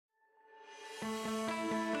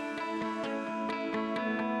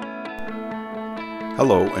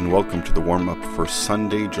Hello and welcome to the warm-up for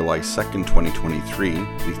Sunday, July 2nd, 2023,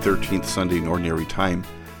 the 13th Sunday in Ordinary Time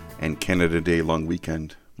and Canada Day long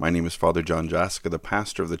weekend. My name is Father John Jaska, the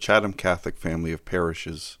pastor of the Chatham Catholic family of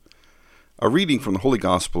parishes. A reading from the Holy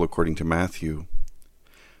Gospel according to Matthew.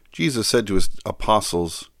 Jesus said to his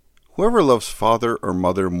apostles, "Whoever loves father or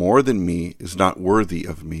mother more than me is not worthy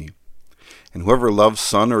of me, and whoever loves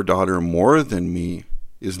son or daughter more than me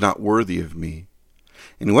is not worthy of me.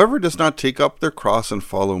 And whoever does not take up their cross and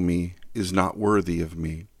follow me is not worthy of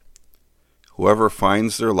me. Whoever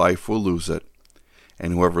finds their life will lose it,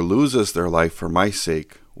 and whoever loses their life for my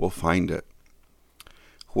sake will find it.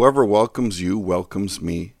 Whoever welcomes you welcomes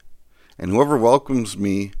me, and whoever welcomes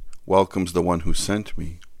me welcomes the one who sent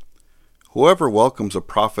me. Whoever welcomes a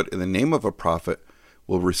prophet in the name of a prophet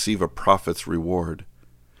will receive a prophet's reward,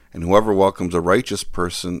 and whoever welcomes a righteous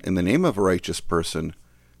person in the name of a righteous person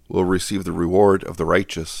will receive the reward of the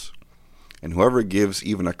righteous. And whoever gives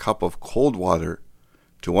even a cup of cold water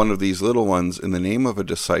to one of these little ones in the name of a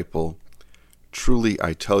disciple, truly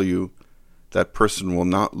I tell you, that person will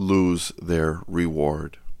not lose their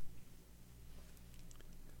reward."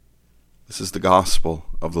 This is the gospel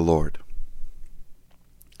of the Lord.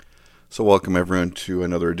 So welcome everyone to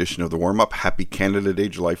another edition of the warm-up. Happy Canada Day,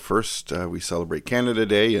 July 1st. We celebrate Canada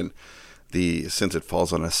Day, and since it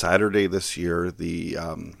falls on a Saturday this year, the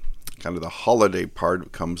kind of the holiday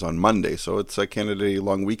part comes on Monday. So it's a Canada Day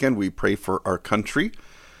long weekend. We pray for our country,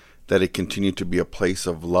 that it continue to be a place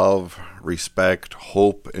of love, respect,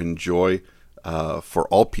 hope, and joy for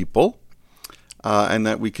all people, and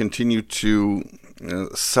that we continue to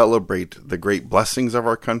celebrate the great blessings of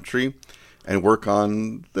our country and work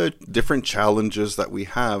on the different challenges that we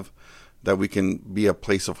have, that we can be a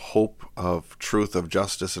place of hope, of truth, of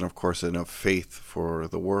justice, and of course, and of faith for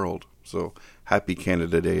the world. So happy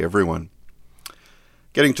Canada Day, everyone.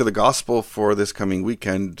 Getting to the gospel for this coming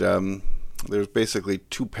weekend, there's basically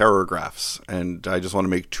two paragraphs, and I just want to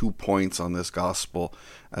make 2 points on this gospel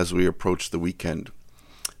as we approach the weekend.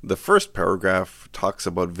 The first paragraph talks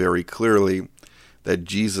about very clearly that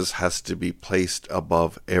Jesus has to be placed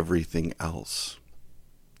above everything else.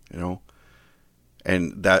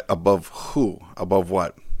 And that above who? Above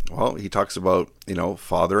what? Well, he talks about,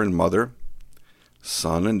 father and mother,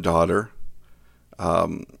 son and daughter,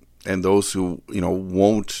 and those who,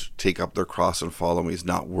 won't take up their cross and follow me is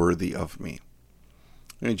not worthy of me.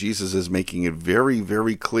 And Jesus is making it very,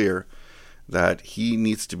 very clear that he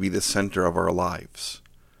needs to be the center of our lives.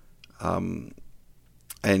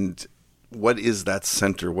 And what is that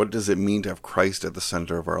center? What does it mean to have Christ at the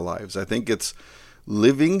center of our lives? I think it's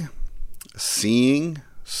living, seeing,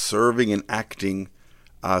 serving, and acting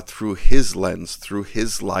through his lens, through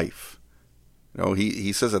his life.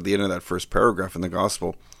 He says at the end of that first paragraph in the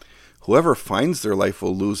gospel, whoever finds their life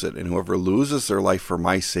will lose it, and whoever loses their life for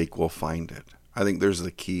my sake will find it. I think there's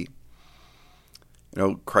the key.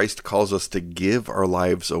 Christ calls us to give our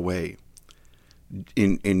lives away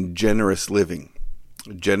in generous living,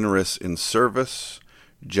 generous in service,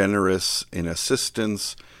 generous in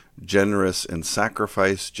assistance, generous in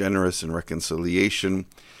sacrifice, generous in reconciliation,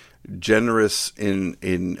 generous in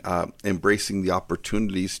embracing the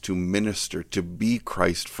opportunities to minister, to be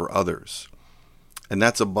Christ for others. And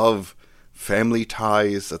that's above family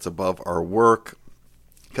ties, that's above our work,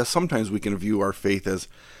 because sometimes we can view our faith as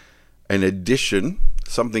an addition,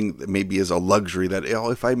 something that maybe is a luxury, that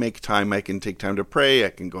if I make time, I can take time to pray, I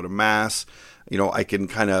can go to Mass, I can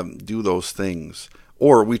kind of do those things.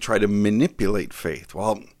 Or we try to manipulate faith.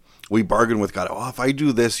 Well, we bargain with God, if I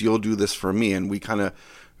do this, you'll do this for me. And we kind of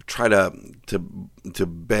try to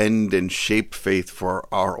bend and shape faith for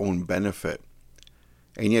our own benefit.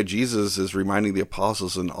 And yet Jesus is reminding the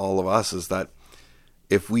apostles and all of us is that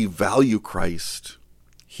if we value Christ,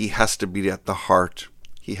 he has to be at the heart.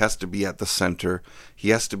 He has to be at the center. He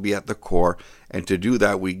has to be at the core. And to do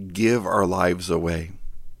that, we give our lives away.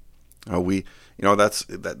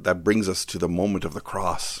 That brings us to the moment of the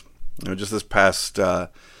cross. Just this past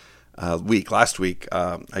last week,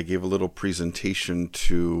 I gave a little presentation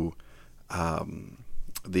to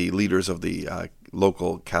the leaders of the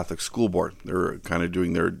local Catholic school board. They're kind of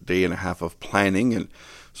doing their day and a half of planning, and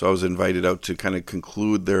so I was invited out to kind of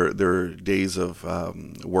conclude their days of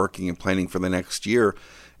working and planning for the next year.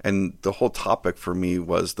 And the whole topic for me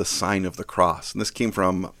was the sign of the cross. And this came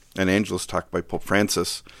from an Angelus talk by Pope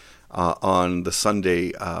Francis on the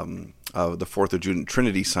Sunday, the 4th of June,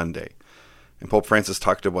 Trinity Sunday. And Pope Francis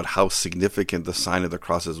talked about how significant the sign of the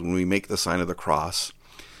cross is. When we make the sign of the cross,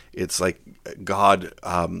 it's like God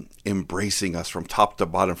embracing us from top to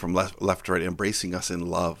bottom, from left to right, embracing us in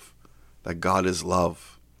love, that God is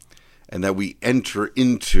love. And that we enter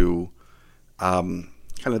into kind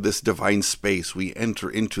of this divine space. We enter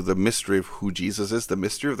into the mystery of who Jesus is, the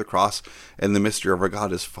mystery of the cross, and the mystery of our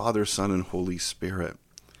God as Father, Son, and Holy Spirit.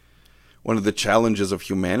 One of the challenges of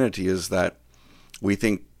humanity is that we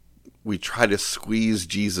think we try to squeeze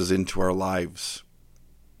Jesus into our lives.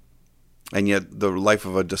 And yet the life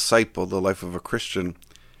of a disciple, the life of a Christian,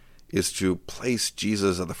 is to place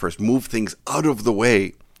Jesus at the first, move things out of the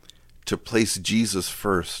way to place Jesus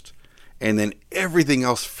first, and then everything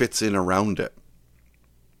else fits in around it.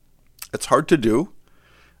 It's hard to do.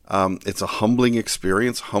 It's a humbling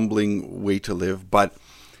experience, humbling way to live, but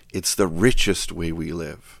it's the richest way we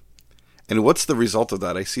live. And what's the result of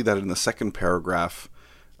that? I see that in the second paragraph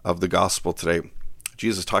of the gospel today.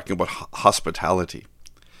 Jesus talking about hospitality,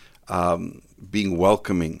 being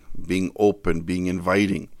welcoming, being open, being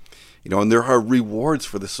inviting. And there are rewards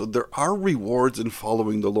for this. So there are rewards in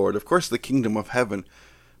following the Lord. Of course, the kingdom of heaven,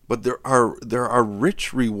 but there are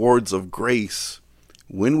rich rewards of grace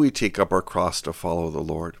when we take up our cross to follow the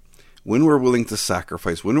Lord, when we're willing to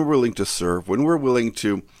sacrifice, when we're willing to serve, when we're willing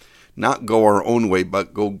to not go our own way,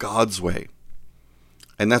 but go God's way.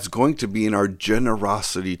 And that's going to be in our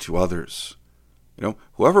generosity to others.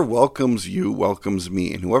 Whoever welcomes you welcomes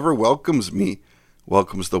me, and whoever welcomes me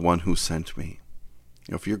welcomes the one who sent me.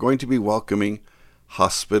 If you're going to be welcoming,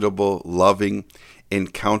 hospitable, loving,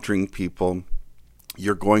 encountering people,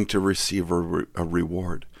 you're going to receive a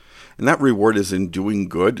reward. And that reward is in doing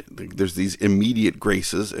good. There's these immediate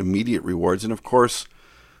graces, immediate rewards, and of course,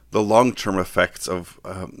 the long-term effects of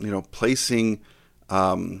placing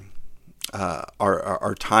our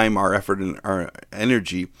time, our effort, and our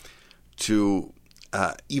energy to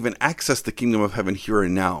even access the kingdom of heaven here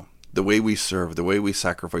and now. The way we serve, the way we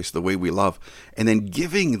sacrifice, the way we love, and then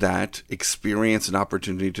giving that experience and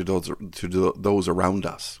opportunity to those around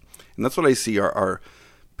us. And that's what I see our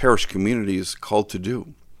parish community is called to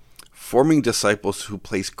do. Forming disciples who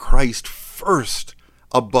place Christ first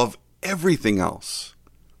above everything else.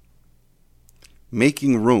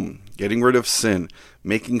 Making room, getting rid of sin,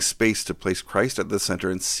 making space to place Christ at the center,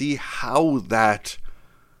 and see how that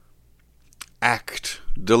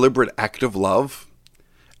deliberate act of love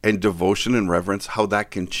and devotion and reverence, how that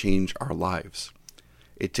can change our lives.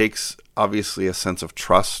 It takes, obviously, a sense of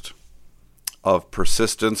trust, of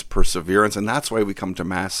persistence, perseverance, and that's why we come to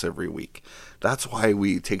Mass every week. That's why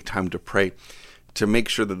we take time to pray, to make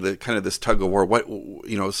sure that the kind of this tug of war,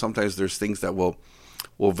 sometimes there's things that will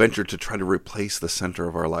venture to try to replace the center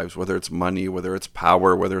of our lives, whether it's money, whether it's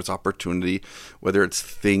power, whether it's opportunity, whether it's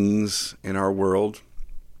things in our world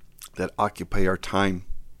that occupy our time,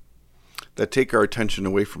 that take our attention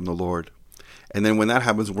away from the Lord. And then when that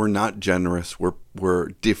happens, we're not generous, we're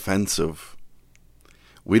defensive.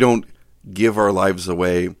 We don't give our lives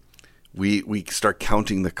away. We start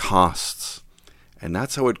counting the costs. And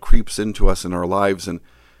that's how it creeps into us in our lives, and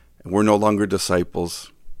we're no longer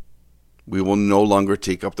disciples. We will no longer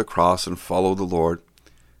take up the cross and follow the Lord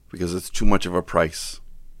because it's too much of a price.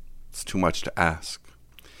 It's too much to ask.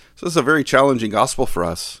 So it's a very challenging gospel for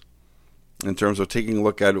us in terms of taking a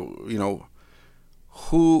look at,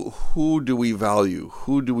 who do we value?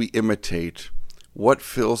 Who do we imitate? What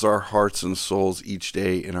fills our hearts and souls each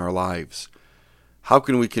day in our lives? How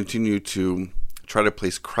can we continue to try to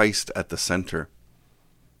place Christ at the center?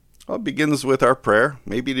 Well, it begins with our prayer.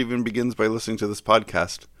 Maybe it even begins by listening to this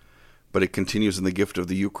podcast. But it continues in the gift of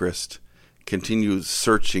the Eucharist, continues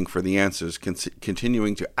searching for the answers,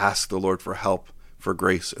 continuing to ask the Lord for help, for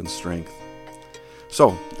grace and strength.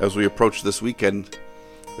 So, as we approach this weekend,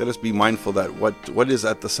 let us be mindful that what is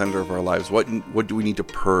at the center of our lives? What do we need to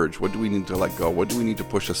purge? What do we need to let go? What do we need to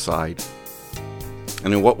push aside?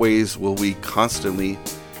 And in what ways will we constantly,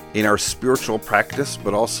 in our spiritual practice,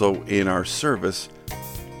 but also in our service,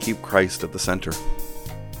 keep Christ at the center?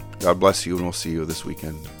 God bless you, and we'll see you this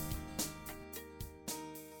weekend.